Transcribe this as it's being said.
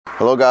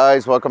Hello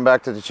guys, welcome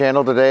back to the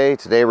channel today.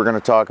 Today we're going to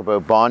talk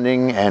about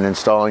bonding and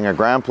installing a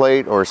ground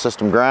plate or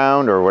system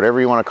ground or whatever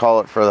you want to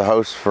call it for the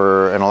house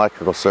for an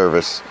electrical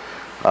service.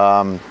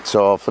 So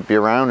I'll flip you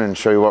around and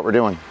show you what we're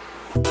doing.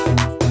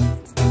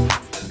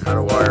 How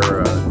to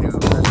wire a new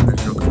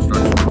residential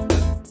construction.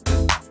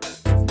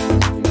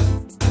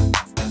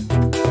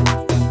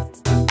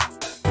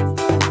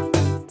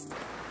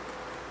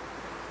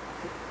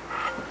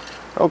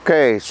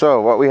 Okay, so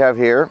what we have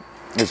here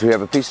is we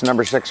have a piece of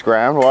number 6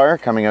 ground wire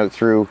coming out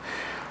through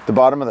the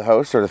bottom of the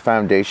house or the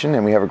foundation,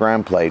 and we have a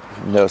ground plate.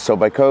 So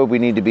by code we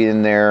need to be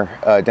in there,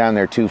 down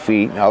there 2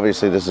 feet.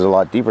 Obviously this is a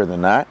lot deeper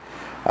than that,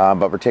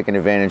 but we're taking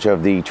advantage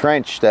of the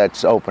trench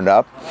that's opened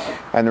up.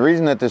 And the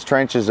reason that this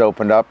trench is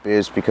opened up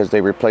is because they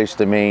replaced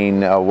the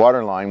main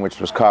water line, which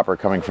was copper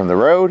coming from the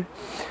road,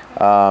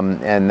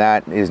 and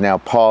that is now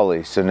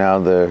poly. So now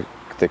the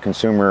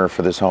consumer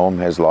for this home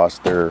has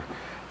lost their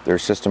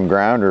system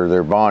ground or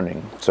their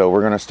bonding. So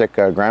we're going to stick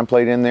a ground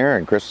plate in there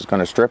and Chris is going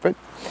to strip it.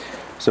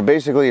 So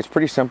basically it's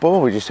pretty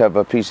simple. We just have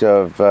a piece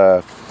of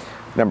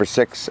number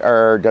 6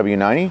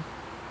 RW90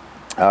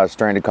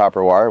 stranded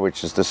copper wire,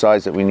 which is the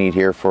size that we need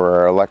here for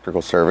our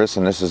electrical service,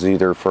 and this is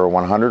either for a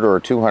 100 or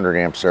a 200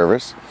 amp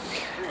service.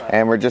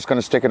 And we're just going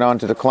to stick it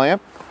onto the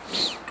clamp.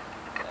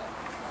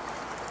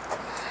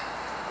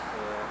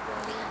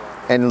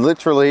 And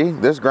literally,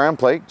 this ground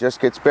plate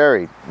just gets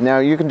buried. Now,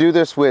 you can do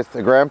this with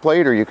a ground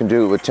plate, or you can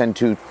do it with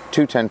two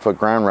 10-foot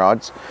ground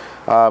rods.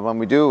 When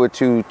we do it with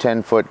 2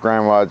 10-foot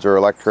ground rods or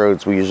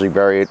electrodes, we usually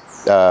bury it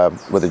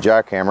with a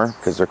jackhammer,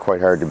 because they're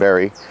quite hard to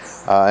bury.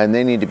 And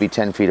they need to be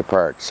 10 feet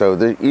apart.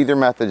 So either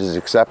method is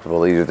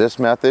acceptable, either this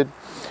method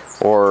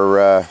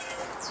or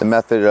the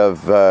method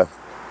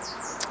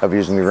of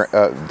using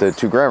the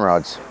 2 ground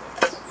rods.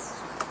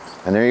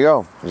 And there you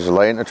go. Just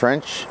lay it in a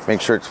trench,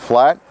 make sure it's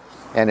flat.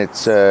 And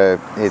it's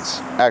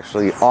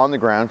actually on the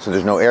ground, so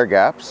there's no air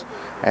gaps,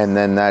 and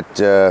then that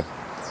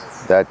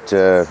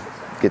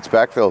gets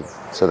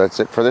backfilled. So that's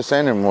it for this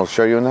end, and we'll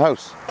show you in the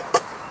house.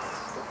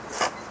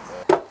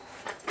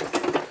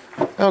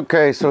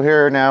 Okay, so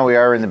here now we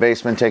are in the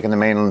basement, taking the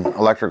main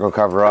electrical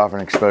cover off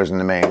and exposing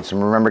the main. So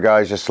remember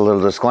guys, just a little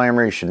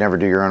disclaimer, you should never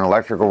do your own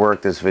electrical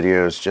work. This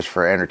video is just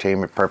for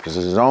entertainment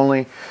purposes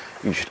only.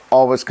 You should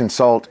always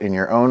consult in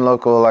your own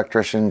local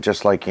electrician,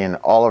 just like in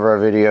all of our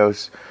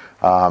videos.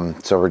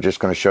 So we're just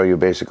going to show you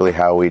basically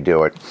how we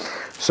do it.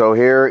 So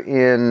here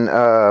in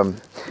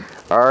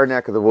our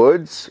neck of the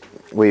woods,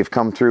 we've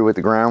come through with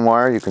the ground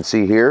wire. You can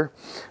see here,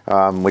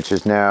 which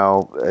is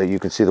now, you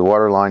can see the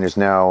water line is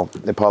now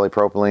the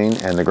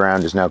polypropylene and the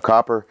ground is now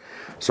copper.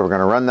 So we're going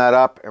to run that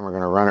up and we're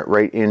going to run it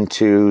right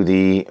into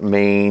the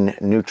main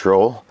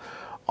neutral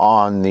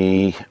on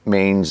the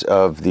mains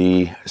of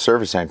the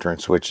service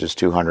entrance, which is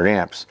 200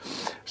 amps.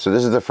 So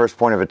this is the first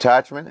point of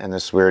attachment, and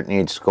this is where it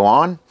needs to go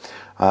on.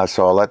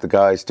 So I'll let the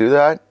guys do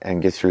that and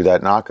get through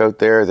that knockout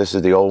there. This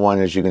is the old one,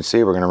 as you can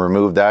see. We're going to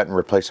remove that and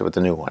replace it with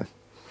the new one.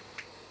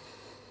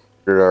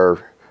 We've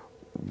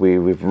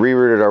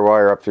rerouted our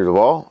wire up through the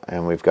wall,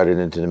 and we've got it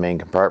into the main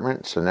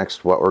compartment. So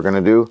next what we're going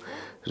to do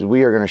is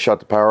we are going to shut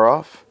the power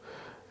off,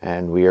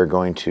 and we are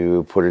going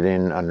to put it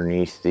in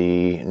underneath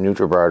the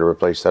neutral bar to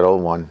replace that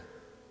old one.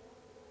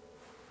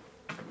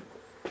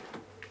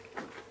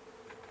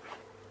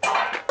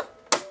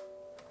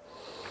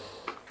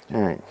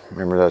 Alright,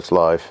 remember that's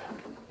live.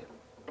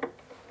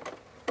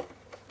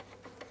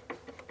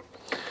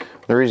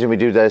 The reason we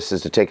do this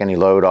is to take any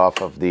load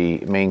off of the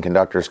main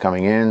conductors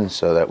coming in,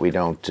 so that we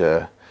don't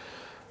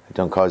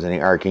cause any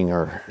arcing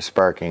or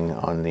sparking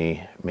on the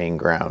main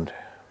ground.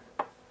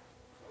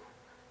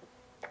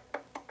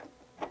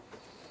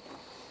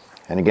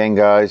 And again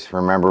guys,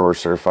 remember we're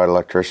certified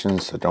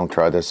electricians, so don't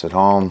try this at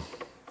home.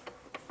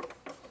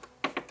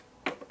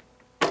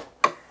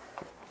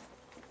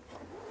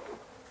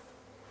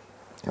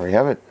 There we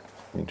have it.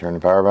 You can turn the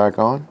power back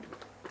on.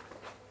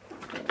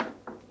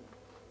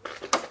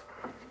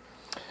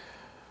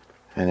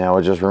 And now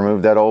we'll just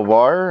remove that old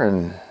wire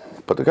and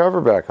put the cover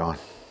back on.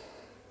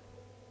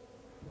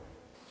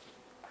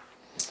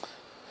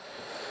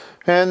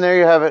 And there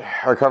you have it.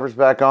 Our cover's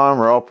back on.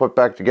 We're all put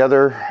back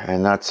together.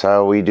 And that's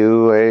how we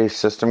do a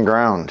system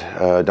ground.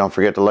 Don't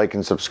forget to like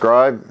and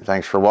subscribe.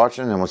 Thanks for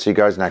watching, and we'll see you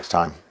guys next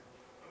time.